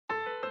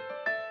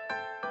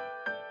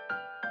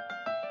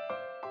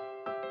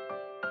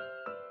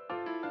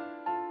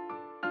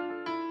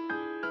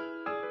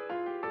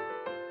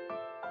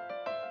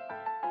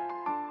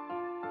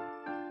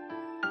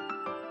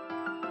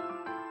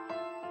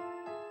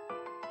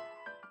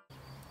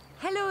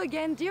Hello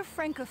again, dear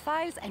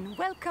Francophiles, and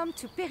welcome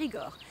to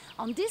Périgord.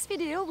 On this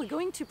video, we're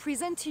going to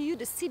present to you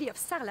the city of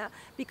Sarlat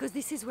because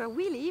this is where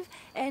we live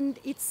and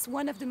it's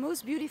one of the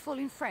most beautiful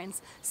in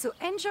France. So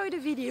enjoy the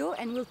video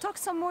and we'll talk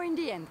some more in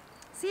the end.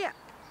 See ya!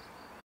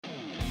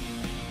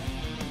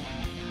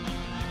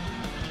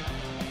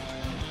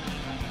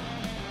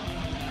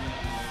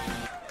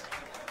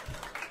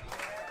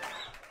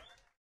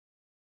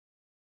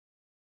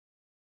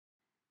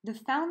 The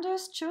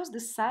founders chose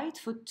the site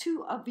for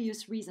two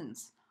obvious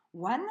reasons.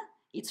 One,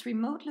 its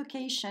remote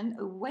location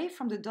away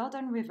from the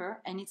Dordogne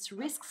river and its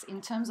risks in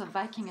terms of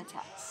Viking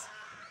attacks.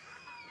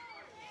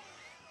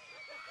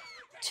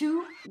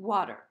 Two,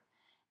 water.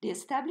 They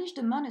established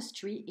a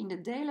monastery in the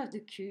Dale of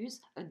the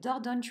Cuse, a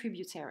Dordogne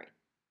tributary.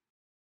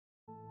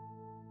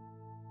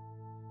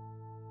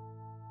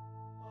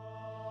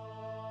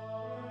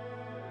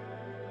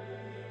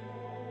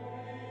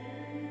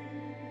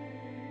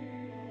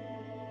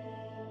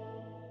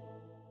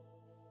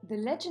 The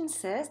legend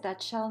says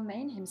that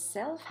Charlemagne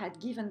himself had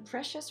given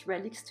precious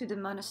relics to the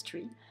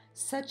monastery,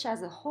 such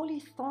as a holy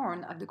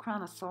thorn of the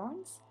crown of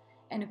thorns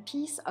and a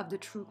piece of the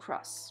true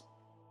cross.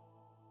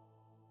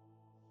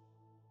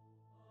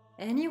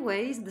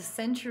 Anyways, the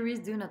centuries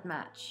do not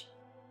match.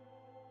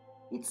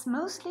 It's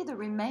mostly the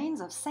remains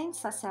of Saint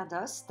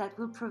Sacerdos that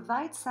will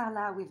provide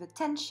Sarlat with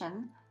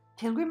attention,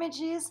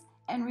 pilgrimages,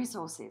 and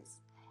resources.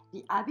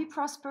 The abbey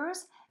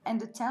prospers and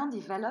the town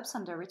develops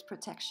under its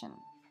protection.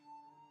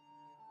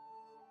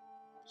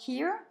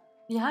 Here,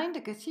 behind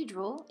the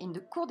cathedral, in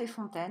the Cour des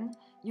Fontaines,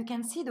 you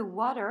can see the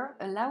water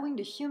allowing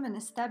the human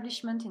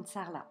establishment in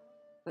Sarlat,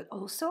 but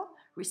also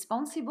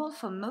responsible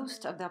for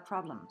most of their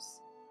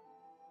problems.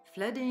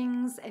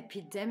 Floodings,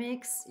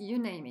 epidemics, you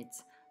name it.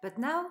 But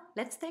now,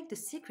 let's take the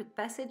secret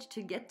passage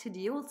to get to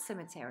the old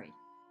cemetery.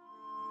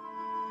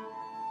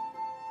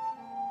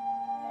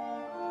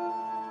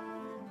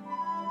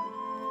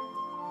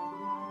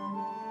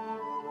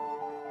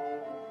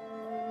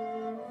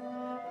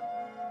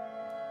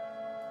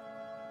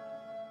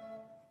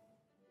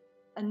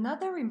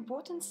 Another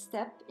important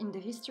step in the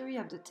history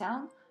of the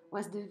town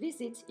was the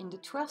visit in the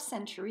 12th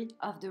century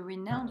of the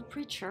renowned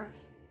preacher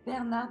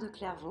Bernard de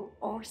Clairvaux,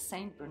 or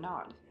Saint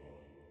Bernard.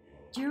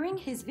 During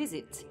his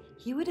visit,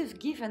 he would have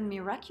given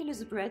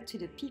miraculous bread to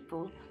the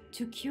people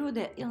to cure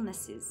their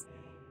illnesses.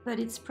 But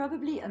it's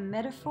probably a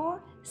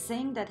metaphor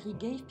saying that he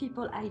gave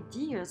people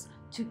ideas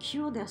to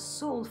cure their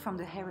soul from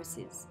the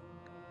heresies.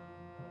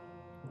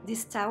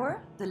 This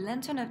tower, the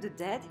Lantern of the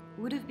Dead,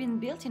 would have been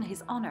built in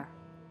his honor.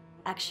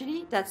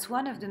 Actually, that's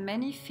one of the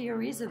many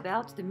theories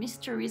about the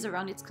mysteries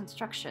around its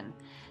construction.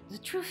 The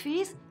truth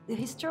is, the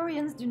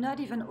historians do not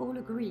even all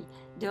agree.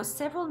 There are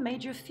several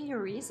major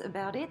theories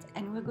about it,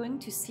 and we're going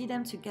to see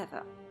them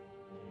together.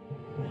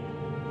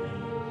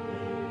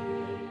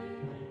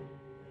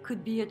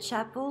 Could be a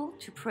chapel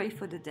to pray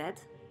for the dead,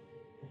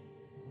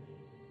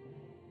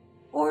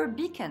 or a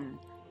beacon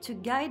to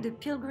guide the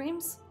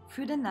pilgrims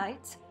through the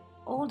night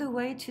all the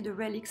way to the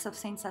relics of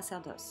Saint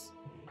Sacerdos.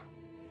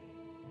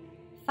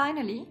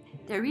 Finally,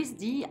 there is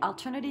the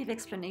alternative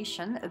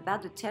explanation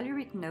about the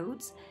telluric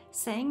nodes,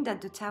 saying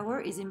that the tower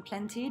is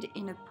implanted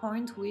in a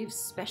point with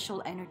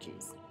special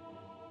energies.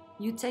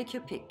 You take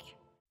your pick.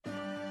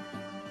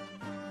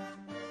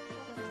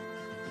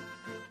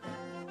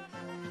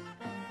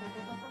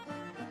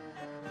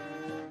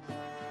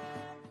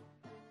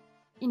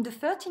 In the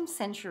 13th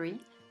century,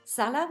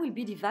 Sarlat will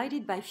be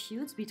divided by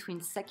feuds between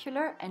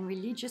secular and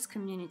religious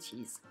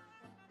communities.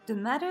 The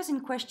matters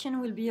in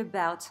question will be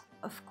about,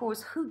 of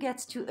course, who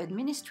gets to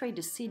administrate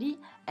the city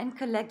and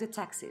collect the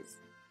taxes.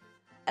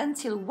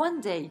 Until one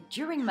day,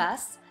 during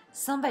Mass,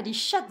 somebody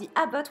shot the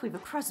abbot with a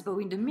crossbow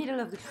in the middle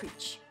of the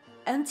preach.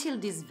 Until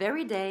this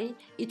very day,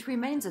 it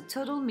remains a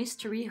total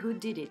mystery who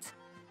did it.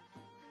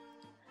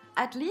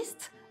 At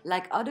least,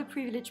 like other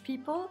privileged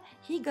people,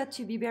 he got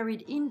to be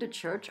buried in the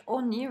church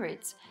or near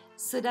it,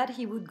 so that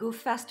he would go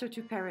faster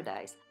to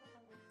paradise.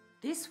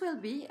 This will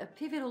be a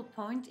pivotal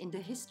point in the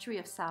history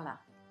of Sarlat.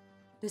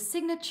 The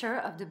signature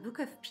of the Book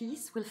of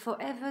Peace will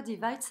forever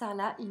divide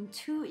Sarlat in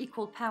two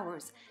equal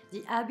powers,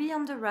 the abbey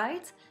on the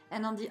right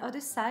and on the other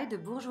side the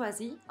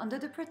bourgeoisie under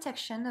the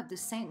protection of the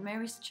St.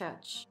 Mary's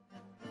Church.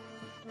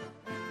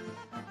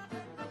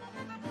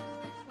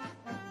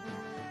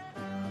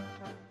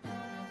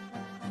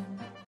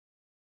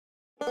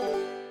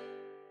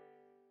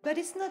 But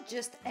it's not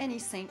just any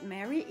Saint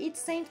Mary, it's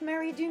Saint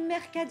Mary du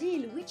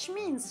Mercadil, which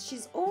means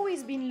she's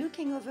always been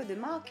looking over the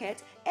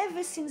market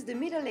ever since the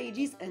Middle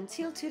Ages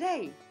until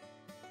today.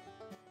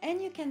 And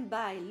you can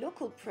buy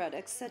local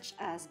products such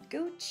as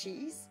goat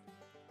cheese,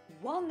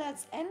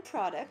 walnuts and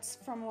products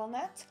from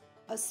walnut,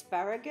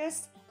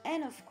 asparagus,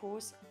 and of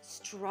course,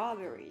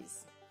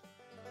 strawberries.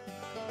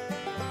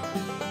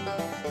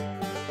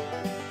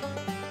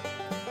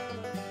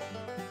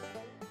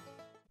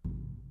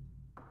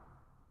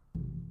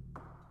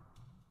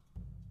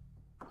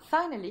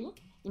 Finally,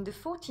 in the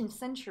 14th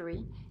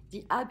century,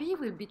 the abbey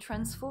will be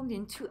transformed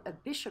into a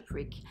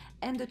bishopric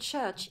and the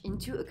church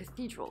into a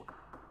cathedral.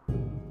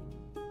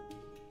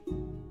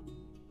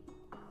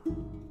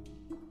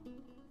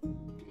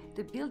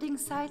 the building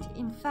site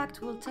in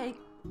fact will take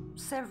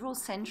several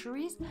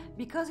centuries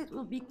because it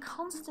will be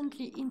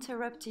constantly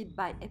interrupted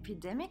by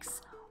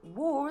epidemics,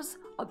 wars,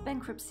 or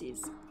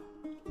bankruptcies.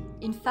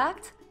 In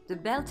fact, the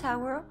bell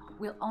tower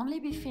will only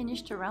be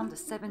finished around the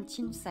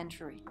 17th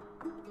century.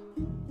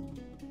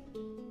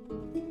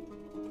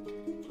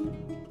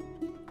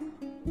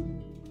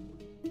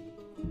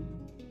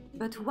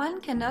 But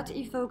one cannot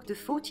evoke the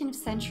 14th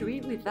century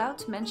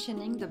without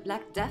mentioning the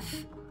Black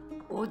Death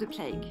or the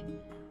plague.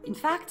 In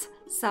fact,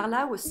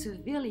 Sarlat was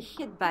severely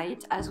hit by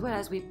it as well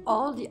as with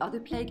all the other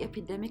plague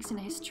epidemics in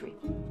history.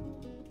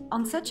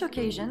 On such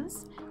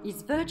occasions,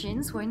 these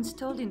virgins were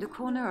installed in the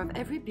corner of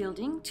every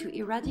building to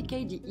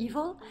eradicate the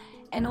evil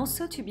and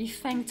also to be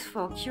thanked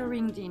for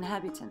curing the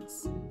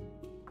inhabitants.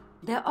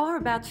 There are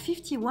about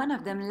 51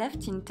 of them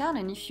left in town,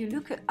 and if you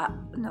look at...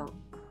 no.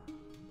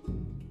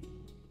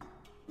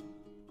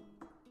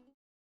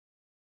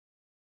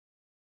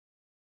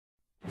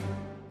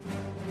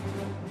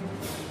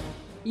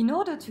 In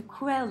order to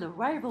quell the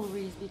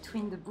rivalries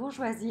between the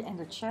bourgeoisie and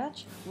the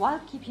church, while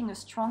keeping a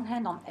strong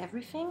hand on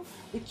everything,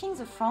 the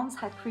kings of France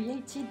had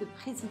created the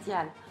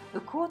Présidial, a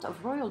court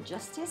of royal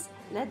justice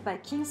led by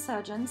king's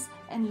surgeons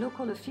and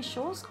local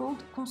officials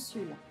called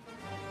consuls.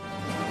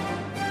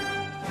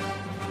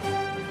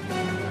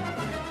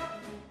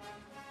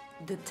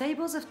 The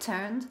tables have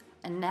turned,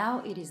 and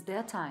now it is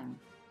their time.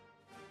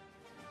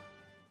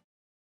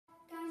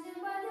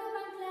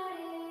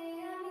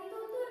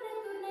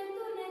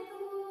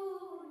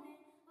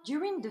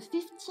 During the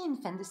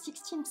 15th and the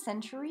 16th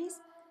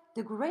centuries,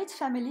 the great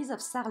families of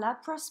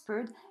Sarlat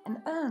prospered and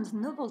earned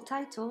noble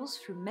titles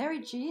through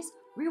marriages,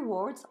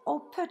 rewards, or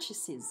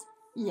purchases.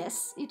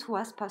 Yes, it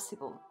was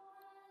possible.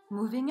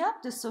 Moving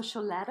up the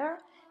social ladder,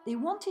 they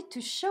wanted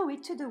to show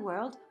it to the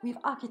world with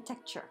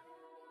architecture.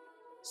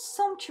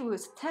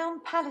 Sumptuous town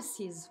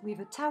palaces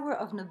with a tower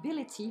of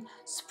nobility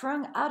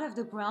sprung out of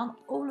the ground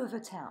all over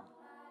town.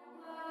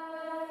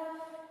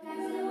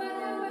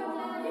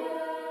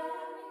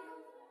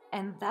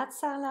 And that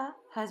Sarlat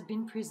has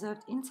been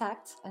preserved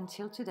intact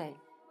until today.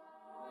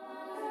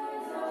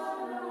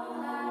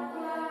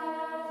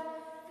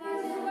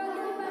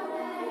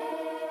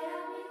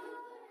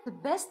 The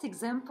best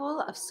example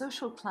of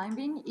social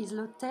climbing is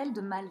l'Hôtel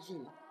de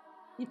Maleville.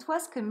 It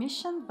was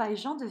commissioned by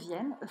Jean de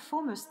Vienne, a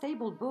former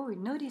stable boy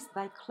noticed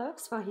by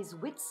clerks for his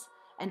wits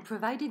and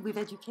provided with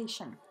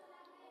education.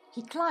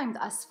 He climbed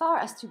as far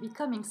as to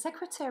becoming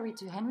secretary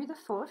to Henry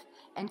IV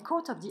and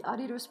court of the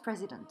auditor's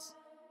president.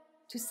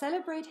 To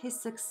celebrate his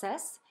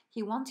success,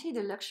 he wanted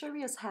a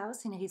luxurious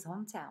house in his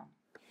hometown.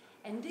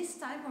 And this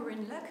time we're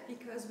in luck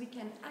because we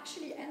can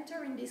actually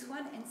enter in this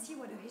one and see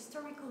what a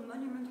historical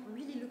monument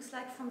really looks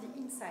like from the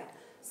inside.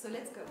 So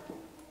let's go.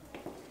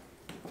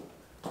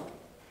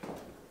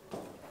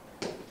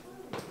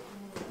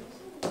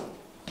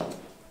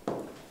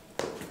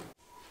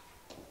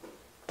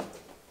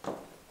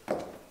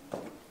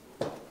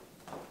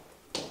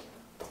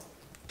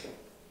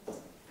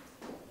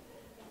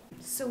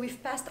 So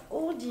we've passed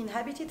all the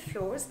inhabited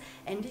floors,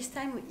 and this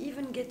time we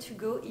even get to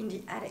go in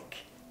the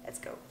attic. Let's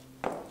go.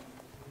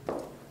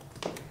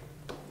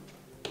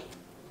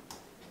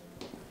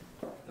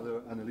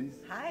 Hello, Annelies.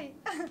 Hi.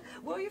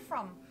 Where are you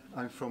from?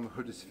 I'm from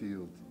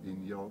Huddersfield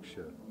in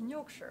Yorkshire. In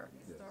Yorkshire.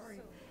 Yes.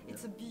 Sorry.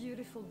 It's a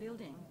beautiful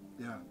building.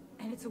 Yeah.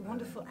 And it's a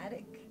wonderful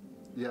attic.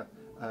 Yeah.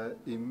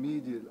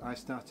 Immediately, I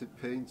started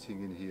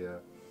painting in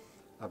here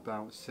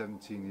about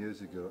 17 years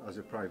ago as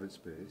a private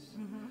space,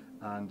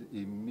 and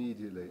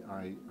immediately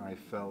I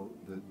felt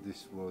that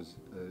this was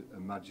a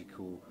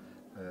magical,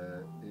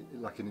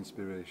 like an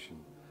inspiration,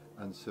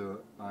 and so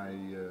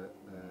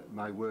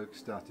my work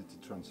started to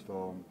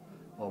transform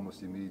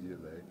almost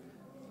immediately.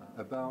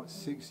 About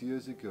 6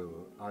 years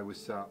ago, I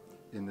was sat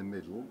in the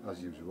middle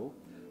as usual,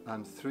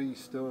 and 3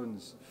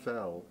 stones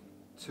fell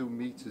 2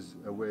 meters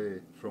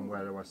away from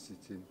where I was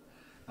sitting,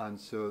 and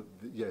so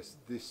yes,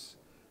 this.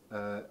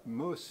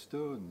 Most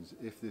stones,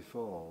 if they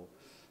fall,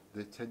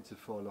 they tend to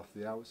fall off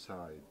the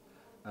outside,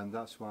 and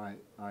that's why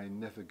I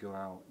never go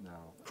out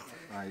now.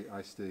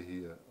 I stay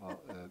here.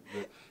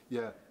 But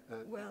yeah.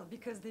 Well,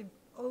 because they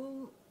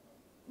all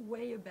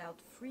weigh about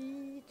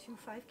 3 to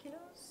 5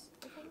 kilos,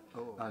 I think.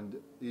 Oh. And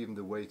even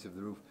the weight of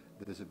the roof,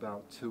 there's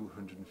about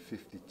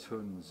 250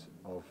 tons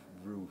of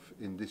roof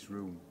in this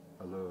room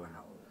alone.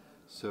 Wow.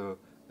 So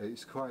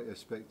it's quite a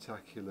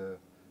spectacular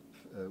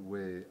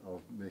way of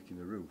making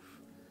a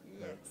roof.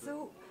 Yeah.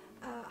 So,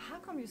 how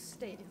come you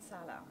stayed in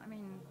Sarlat? I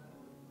mean,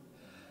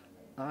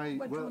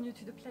 what drew you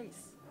to the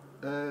place?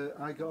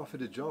 I got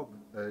offered a job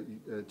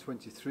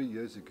 23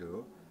 years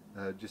ago,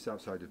 just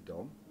outside of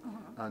Dordogne,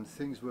 and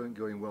things weren't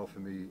going well for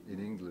me in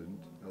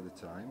England at the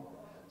time,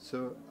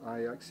 so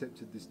I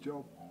accepted this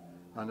job,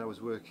 and I was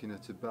working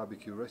at a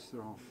barbecue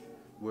restaurant,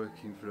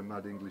 working for a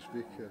mad English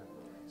vicar.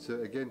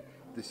 So again,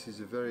 this is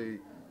a very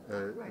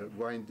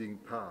winding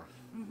path,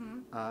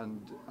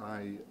 and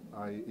I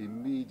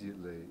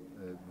immediately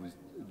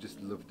just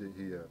loved it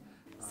here.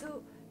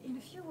 So, in a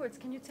few words,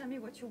 can you tell me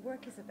what your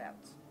work is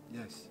about?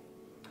 Yes,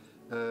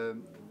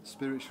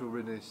 spiritual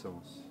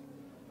renaissance.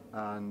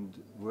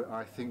 and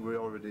I think we're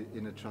already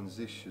in a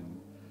transition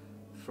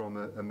from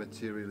a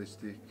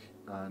materialistic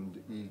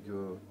and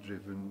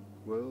ego-driven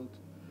world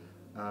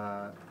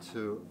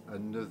to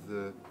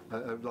another,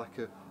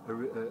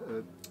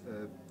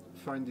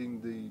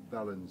 finding the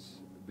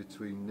balance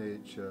between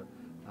nature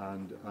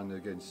and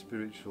again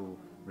spiritual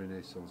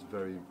renaissance,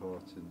 very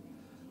important.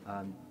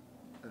 And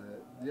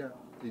yeah,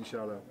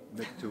 inshallah,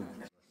 next 2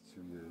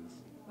 years.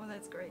 Well,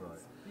 that's great. Right.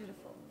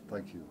 Beautiful.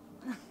 Thank you.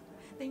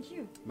 Thank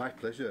you. My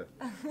pleasure.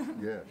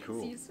 Yeah,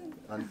 cool. See you soon.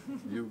 And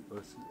you,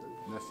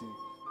 merci.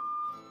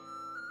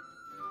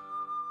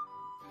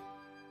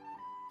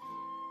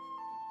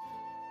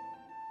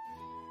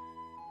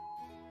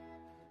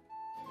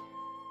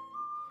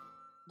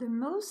 The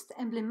most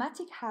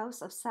emblematic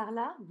house of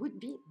Sarlat would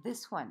be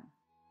this one.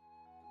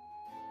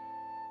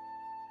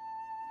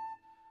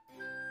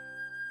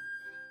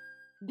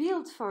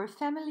 Built for a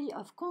family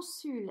of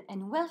consuls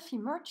and wealthy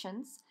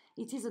merchants,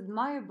 it is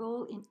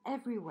admirable in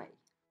every way.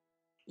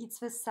 Its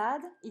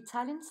facade,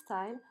 Italian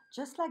style,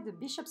 just like the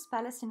bishop's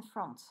palace in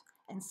front,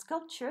 and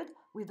sculptured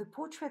with the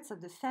portraits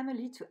of the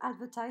family to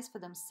advertise for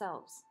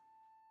themselves.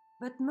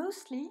 But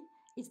mostly,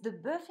 it's the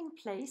birthing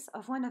place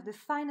of one of the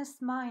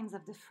finest minds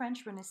of the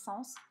French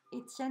Renaissance,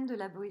 Étienne de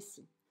la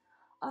Boétie.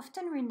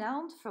 Often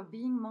renowned for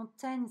being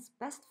Montaigne's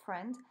best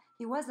friend,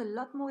 he was a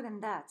lot more than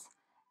that.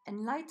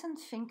 Enlightened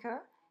thinker,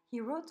 he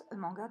wrote,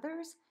 among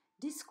others,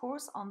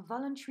 Discourse on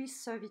Voluntary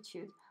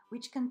Servitude,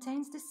 which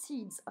contains the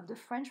seeds of the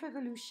French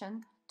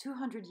Revolution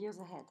 200 years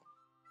ahead.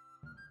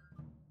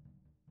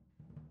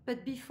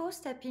 But before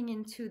stepping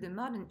into the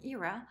modern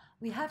era,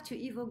 we have to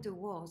evoke the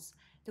wars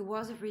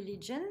of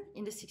religion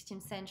in the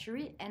 16th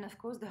century and of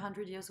course the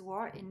 100 Years'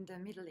 War in the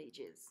Middle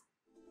Ages.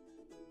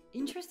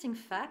 Interesting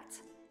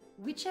fact,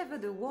 whichever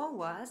the war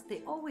was,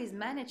 they always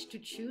managed to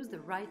choose the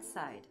right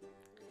side.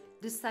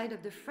 The side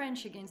of the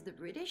French against the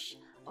British,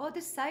 or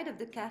the side of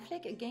the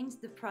Catholic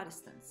against the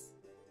Protestants.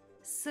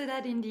 So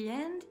that in the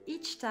end,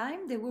 each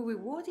time they were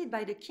rewarded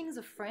by the kings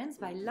of France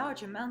by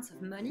large amounts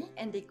of money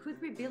and they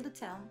could rebuild the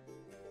town.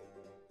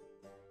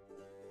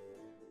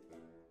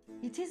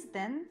 It is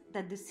then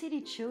that the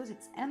city chose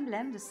its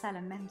emblem, the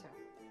salamander.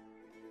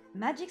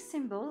 Magic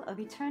symbol of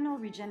eternal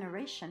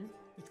regeneration,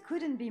 it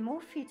couldn't be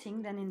more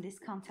fitting than in this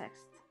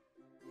context.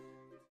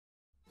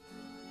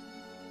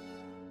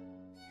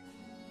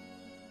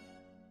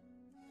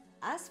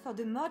 As for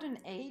the modern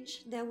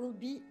age, there will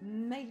be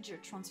major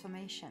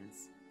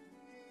transformations.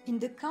 In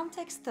the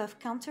context of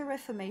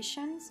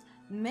counter-reformations,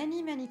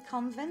 many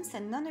convents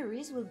and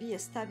nunneries will be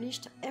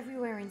established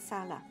everywhere in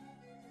Sarlat.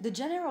 The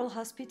general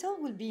hospital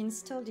will be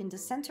installed in the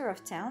center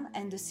of town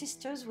and the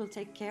sisters will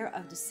take care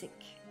of the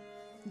sick.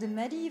 The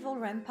medieval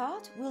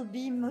rampart will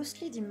be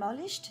mostly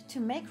demolished to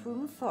make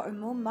room for a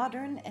more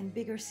modern and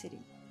bigger city.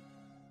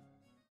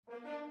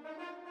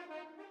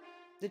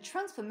 The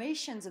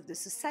transformations of the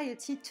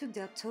society took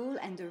their toll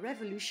and the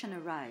revolution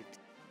arrived.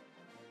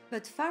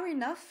 But far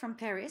enough from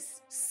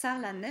Paris,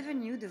 Sarlat never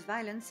knew the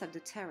violence of the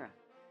terror.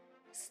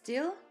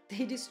 Still,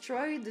 they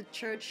destroyed the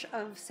Church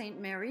of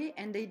St. Mary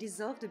and they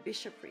dissolved the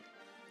bishopric.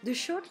 The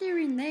shortly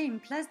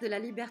renamed Place de la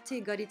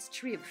Liberté got its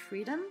tree of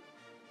freedom,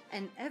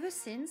 and ever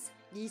since,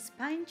 these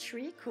pine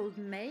trees called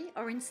May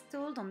are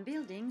installed on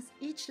buildings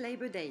each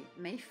Labor Day,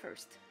 May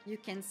 1st. You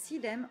can see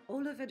them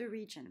all over the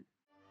region.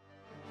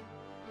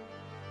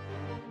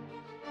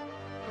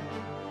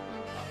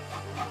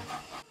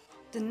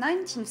 The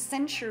 19th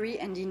century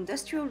and the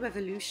Industrial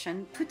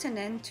Revolution put an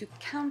end to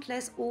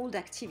countless old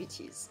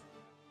activities.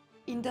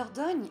 In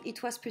Dordogne,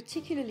 it was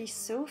particularly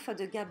so for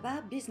the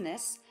Gaba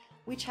business,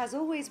 which has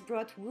always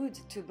brought wood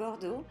to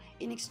Bordeaux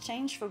in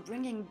exchange for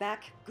bringing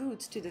back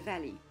goods to the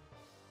valley.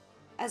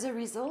 As a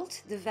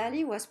result, the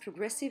valley was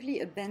progressively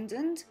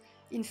abandoned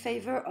in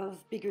favor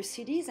of bigger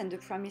cities and the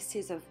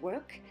promises of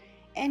work,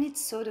 and it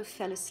sort of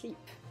fell asleep.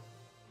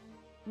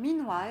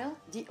 Meanwhile,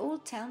 the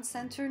old town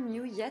center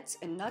knew yet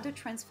another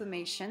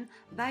transformation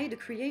by the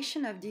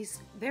creation of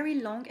this very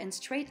long and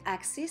straight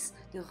axis,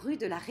 the Rue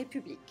de la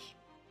République.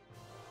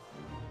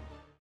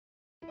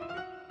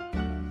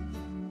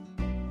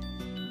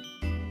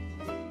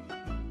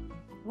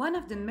 One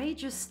of the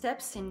major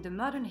steps in the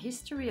modern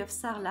history of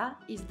Sarlat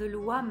is the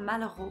Loi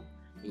Malraux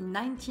in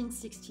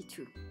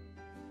 1962.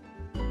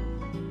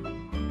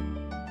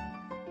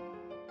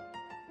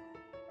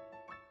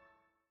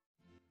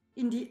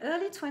 In the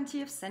early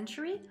 20th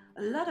century,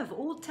 a lot of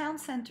old town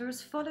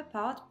centers fall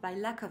apart by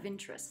lack of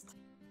interest.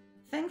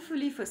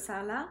 Thankfully for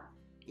Sarlat,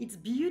 its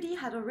beauty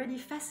had already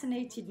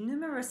fascinated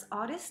numerous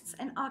artists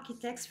and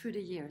architects through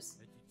the years.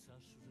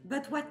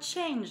 But what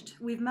changed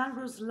with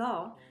Malraux's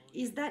law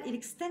is that it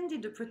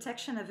extended the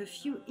protection of a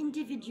few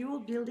individual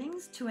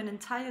buildings to an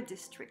entire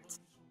district.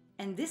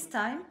 And this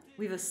time,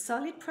 with a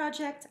solid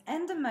project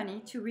and the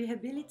money to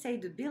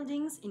rehabilitate the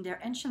buildings in their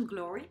ancient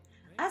glory,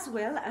 as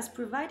well as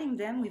providing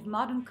them with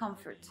modern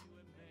comfort.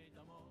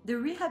 The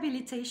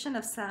rehabilitation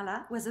of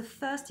Sarlat was a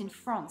first in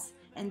France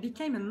and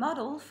became a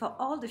model for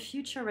all the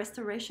future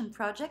restoration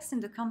projects in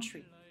the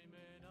country.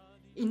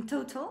 In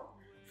total,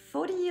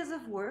 40 years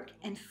of work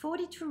and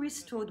 42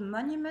 restored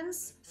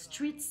monuments,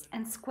 streets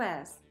and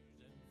squares.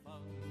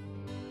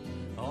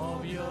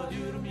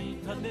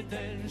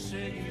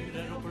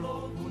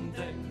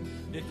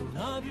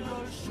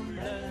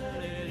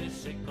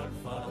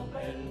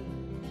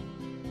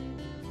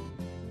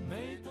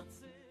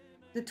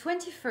 The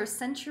 21st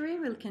century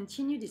will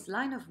continue this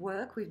line of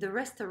work with the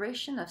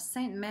restoration of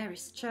St.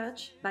 Mary's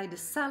Church by the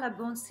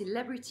Sarlat-born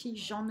celebrity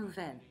Jean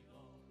Nouvel.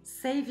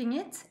 Saving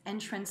it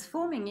and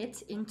transforming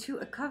it into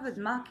a covered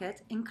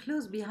market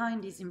enclosed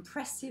behind these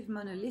impressive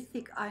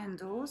monolithic iron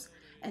doors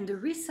and the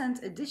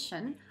recent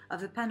addition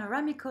of a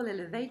panoramical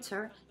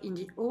elevator in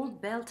the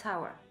old bell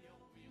tower.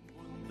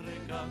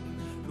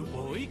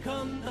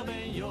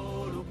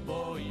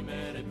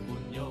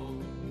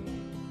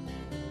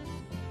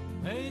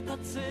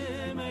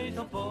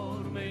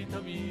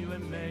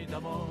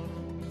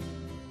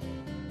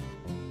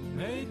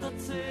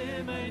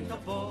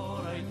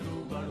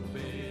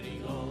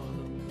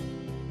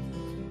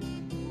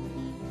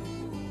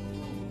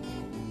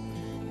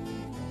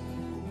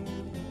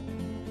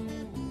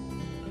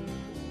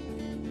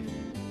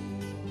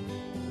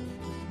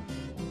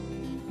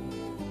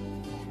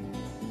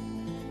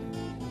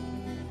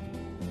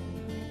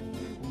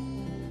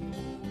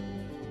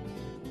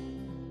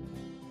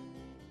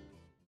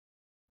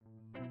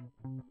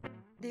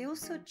 They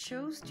also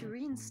chose to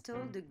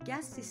reinstall the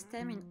gas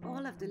system in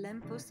all of the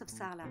lampposts of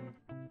Sarlat.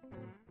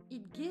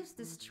 It gives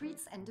the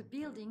streets and the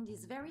building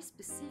this very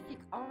specific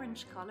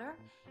orange color,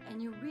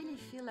 and you really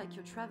feel like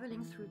you're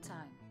traveling through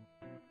time.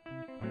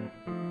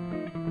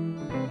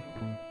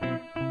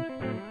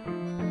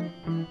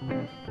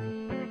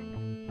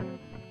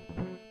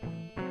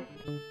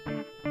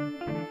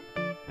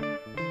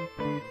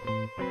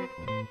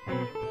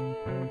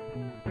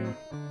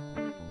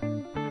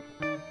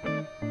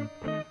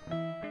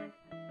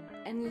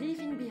 And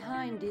leaving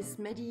behind this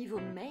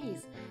medieval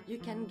maze, you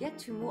can get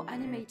to more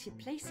animated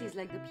places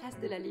like the Place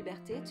de la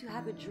Liberté to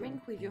have a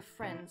drink with your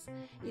friends.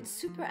 It's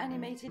super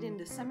animated in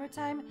the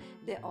summertime,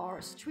 there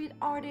are street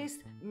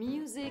artists,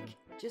 music,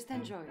 just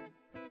enjoy.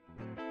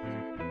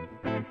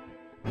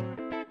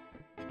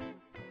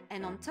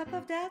 And on top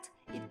of that,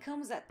 it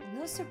comes at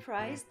no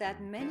surprise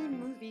that many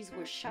movies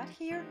were shot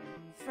here,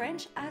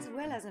 French as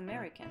well as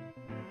American.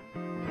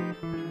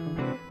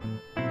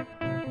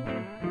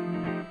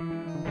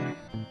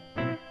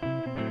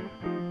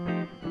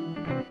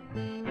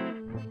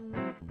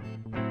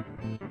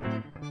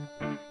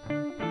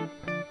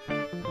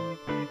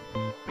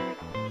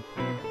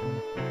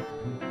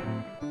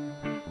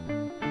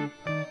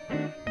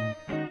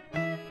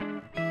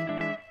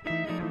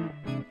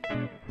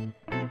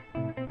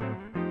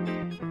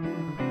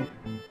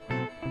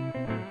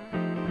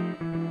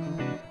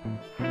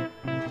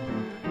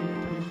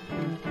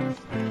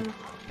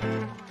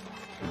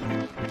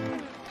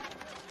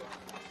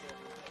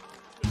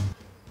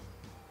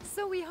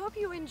 So we hope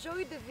you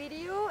enjoyed the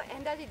video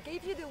and that it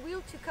gave you the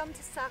will to come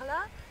to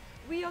Sarlat.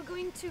 We are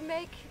going to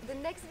make the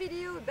next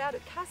video about a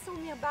castle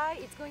nearby.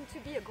 It's going to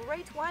be a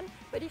great one,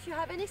 but if you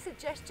have any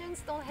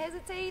suggestions, don't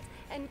hesitate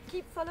and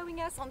keep following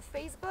us on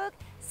Facebook,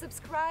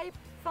 subscribe,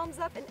 thumbs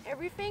up and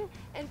everything,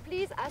 and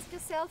please ask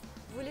yourself,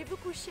 voulez-vous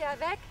coucher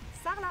avec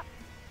Sarlat?